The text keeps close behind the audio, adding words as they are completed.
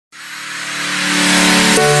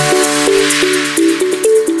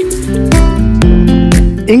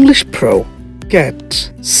Micro.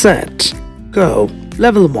 Get. Set. Go.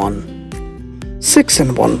 Level 1. 6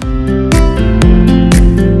 and 1.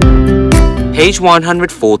 Page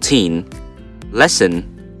 114. Lesson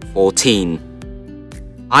 14.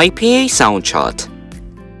 IPA sound chart.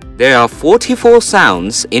 There are 44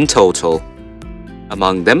 sounds in total.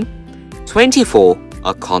 Among them, 24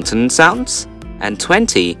 are consonant sounds and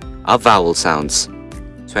 20 are vowel sounds.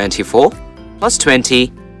 24 plus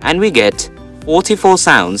 20 and we get 44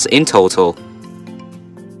 sounds in total.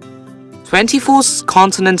 24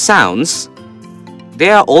 consonant sounds,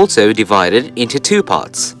 they are also divided into two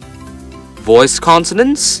parts: voiced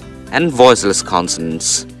consonants and voiceless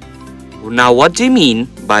consonants. Now, what do you mean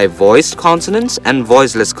by voiced consonants and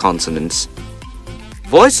voiceless consonants?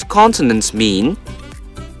 Voiced consonants mean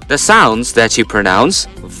the sounds that you pronounce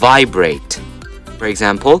vibrate. For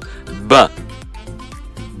example, b,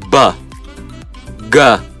 b, g.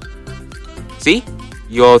 See,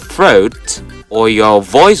 your throat or your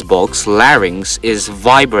voice box larynx is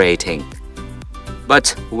vibrating.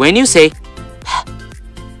 But when you say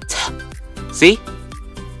see,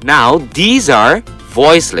 now these are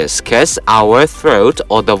voiceless because our throat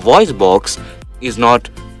or the voice box is not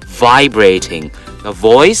vibrating. The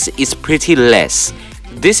voice is pretty less.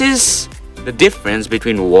 This is the difference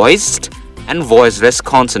between voiced and voiceless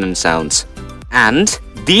consonant sounds. And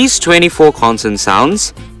these 24 consonant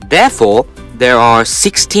sounds, therefore, there are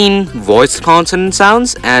 16 voiced consonant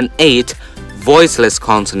sounds and 8 voiceless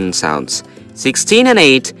consonant sounds. 16 and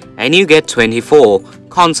 8 and you get 24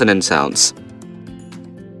 consonant sounds.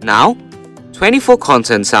 Now, 24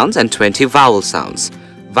 consonant sounds and 20 vowel sounds.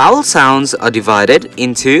 Vowel sounds are divided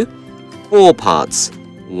into 4 parts.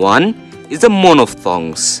 1 is the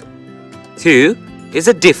monophthongs, 2 is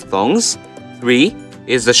the diphthongs, 3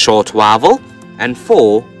 is the short vowel, and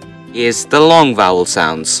 4 is the long vowel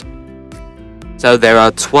sounds. So there are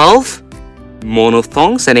 12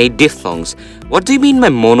 monophthongs and 8 diphthongs. What do you mean by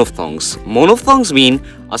monophthongs? Monophthongs mean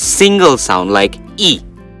a single sound like E,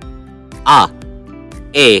 A,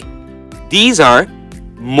 A. These are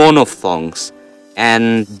monophthongs.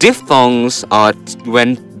 And diphthongs are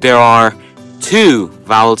when there are 2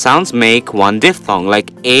 vowel sounds make one diphthong like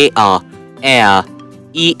A-a, ea,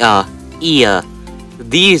 ea, ea.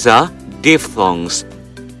 These are diphthongs.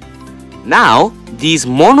 Now, these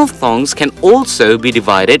monophthongs can also be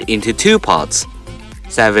divided into 2 parts: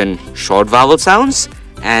 7 short vowel sounds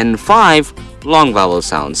and 5 long vowel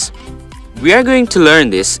sounds. We are going to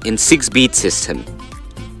learn this in 6-beat system.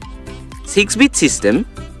 6-beat system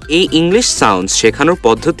এই English sounds শেখানোর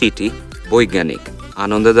পদ্ধতিটি বৈজ্ঞানিক,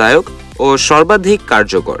 আনন্দদায়ক ও সর্বাধিক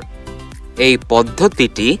কার্যকর। এই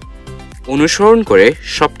পদ্ধতিটি অনুসরণ করে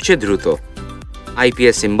সবচেয়ে দ্রুত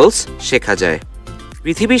আইপিএস সিম্বলস শেখা যায়।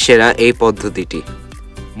 পৃথিবীর সেরা এই পদ্ধতিটি।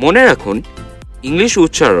 মনে রাখুন, ইংলিশ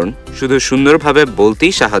উচ্চারণ শুধু সুন্দরভাবে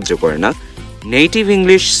বলতেই সাহায্য করে না, নেটিভ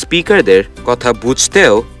ইংলিশ স্পিকারদের কথা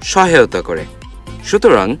বুঝতেও সহায়তা করে।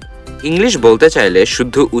 সুতরাং ইংলিশ বলতে চাইলে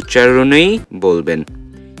শুদ্ধ উচ্চারণেই বলবেন।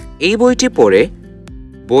 এই বইটি পড়ে,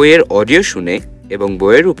 বইয়ের অডিও শুনে এবং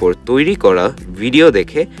বইয়ের উপর তৈরি করা ভিডিও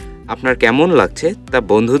দেখে আপনার কেমন লাগছে তা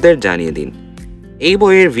বন্ধুদের জানিয়ে দিন। এই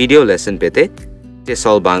বইয়ের ভিডিও লেসন পেতে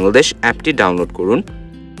টেসল বাংলাদেশ অ্যাপটি ডাউনলোড করুন।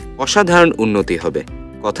 অসাধারণ উন্নতি হবে,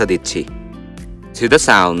 কথা দিচ্ছি। To the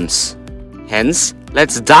sounds. Hence,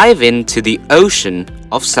 let's dive into the ocean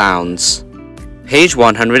of sounds. Page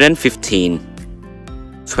 115.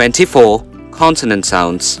 24 consonant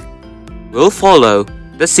sounds. We'll follow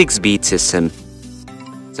the 6-beat system.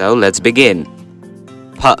 So let's begin.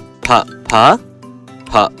 P, p, p,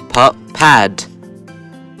 p, p, pad.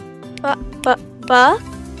 P, p, p,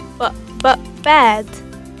 p, p, pad.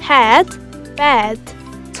 Pad, pad.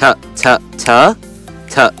 T, t, t,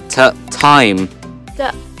 t, t, time. D,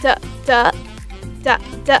 d, d, d,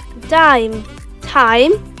 d, dime.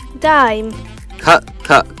 Time, dime. K, k,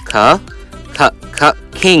 k, k, k,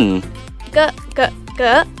 king. G, g, g,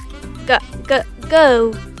 g, g, go.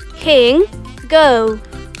 King, go.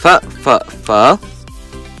 F, f, f,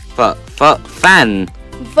 f, f, fan.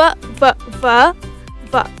 V, v, v,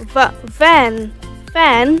 v, v, van.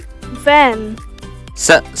 Van, van. S,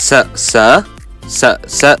 s, s, s,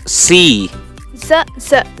 s, sea. S,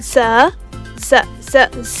 s, s, s, s,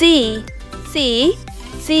 sea. Sea,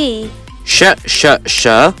 sea. Sh, sh, sh,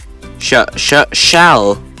 sh, sh, shall.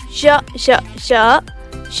 Sh, sh, sh,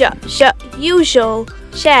 sh, sh, usual.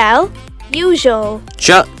 Shall, usual. J,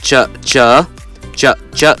 j, j, j,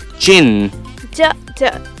 j, gin. J, j,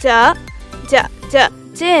 j, j, j,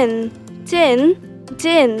 gin. Gin,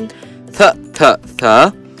 gin. Th, th,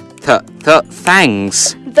 th, th, th, thanks.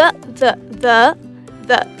 The,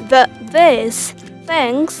 this.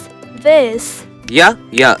 Thanks, this. Yeah,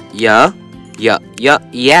 yeah, yeah. Yeah, yeah,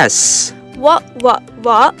 yes. What,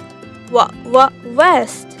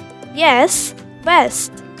 west. Yes,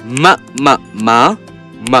 west. Man.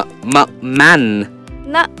 None.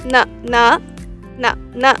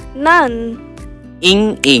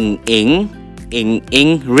 Ing,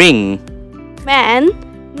 ring. Man,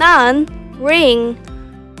 none, ring.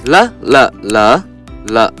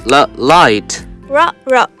 Light.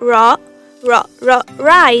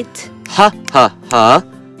 Right. Ha,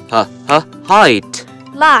 height.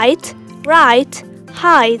 Light, right,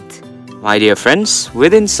 height. My dear friends,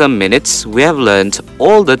 within some minutes, we have learned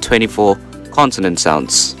all the 24 consonant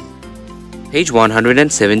sounds. Page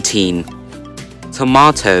 117.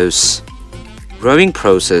 Tomatoes. Growing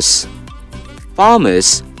process.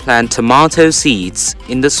 Farmers plant tomato seeds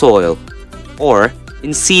in the soil or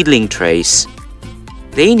in seedling trays.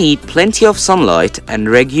 They need plenty of sunlight and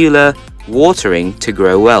regular watering to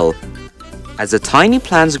grow well. As the tiny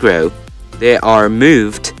plants grow, they are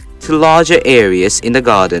moved to larger areas in the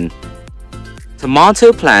garden.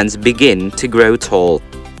 Tomato plants begin to grow tall,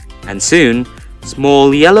 and soon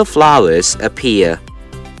small yellow flowers appear.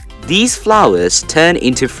 These flowers turn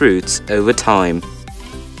into fruits over time.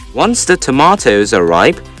 Once the tomatoes are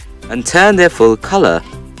ripe and turn their full color,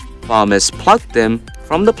 farmers pluck them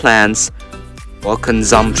from the plants for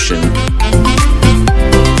consumption.